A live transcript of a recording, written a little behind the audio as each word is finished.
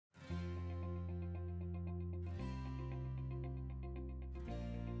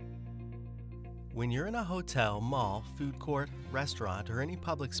When you're in a hotel, mall, food court, restaurant, or any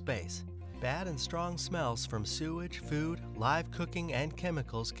public space, bad and strong smells from sewage, food, live cooking, and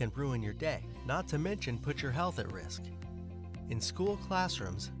chemicals can ruin your day, not to mention put your health at risk. In school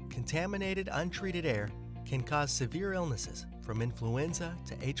classrooms, contaminated, untreated air can cause severe illnesses from influenza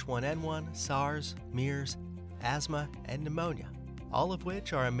to H1N1, SARS, MERS, asthma, and pneumonia, all of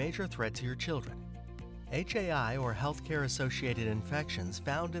which are a major threat to your children. HAI, or healthcare-associated infections,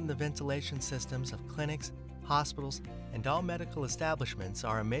 found in the ventilation systems of clinics, hospitals, and all medical establishments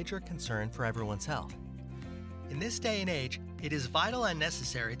are a major concern for everyone's health. In this day and age, it is vital and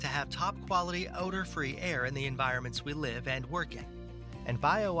necessary to have top-quality, odor-free air in the environments we live and work in. And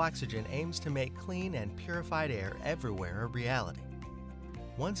BioOxygen aims to make clean and purified air everywhere a reality.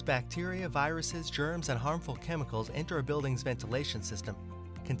 Once bacteria, viruses, germs, and harmful chemicals enter a building's ventilation system,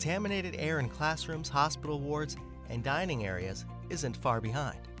 contaminated air in classrooms, hospital wards, and dining areas isn't far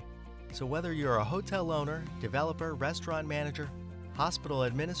behind. So whether you're a hotel owner, developer, restaurant manager, hospital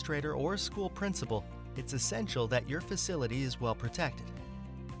administrator, or school principal, it's essential that your facility is well protected.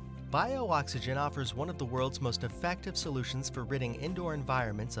 BioOxygen offers one of the world's most effective solutions for ridding indoor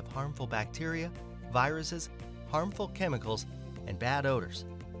environments of harmful bacteria, viruses, harmful chemicals, and bad odors.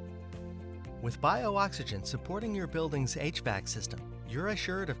 With BioOxygen supporting your building's HVAC system, you're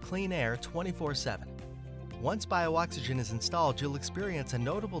assured of clean air 24/7. Once BioOxygen is installed, you'll experience a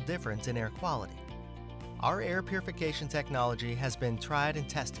notable difference in air quality. Our air purification technology has been tried and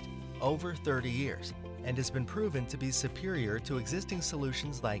tested over 30 years and has been proven to be superior to existing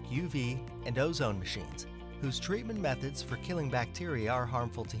solutions like UV and ozone machines, whose treatment methods for killing bacteria are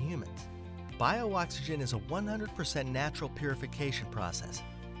harmful to humans. BioOxygen is a 100% natural purification process,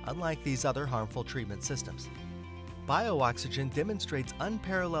 unlike these other harmful treatment systems. BioOxygen demonstrates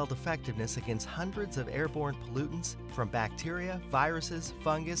unparalleled effectiveness against hundreds of airborne pollutants, from bacteria, viruses,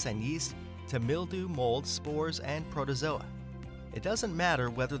 fungus, and yeast to mildew, mold, spores, and protozoa. It doesn't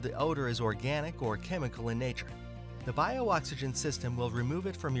matter whether the odor is organic or chemical in nature. The BioOxygen system will remove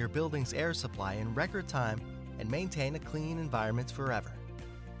it from your building's air supply in record time and maintain a clean environment forever.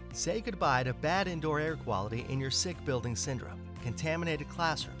 Say goodbye to bad indoor air quality in your sick building syndrome, contaminated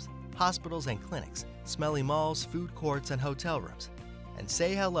classrooms, hospitals and clinics, smelly malls, food courts, and hotel rooms, and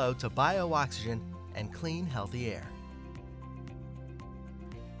say hello to BioOxygen and clean, healthy air.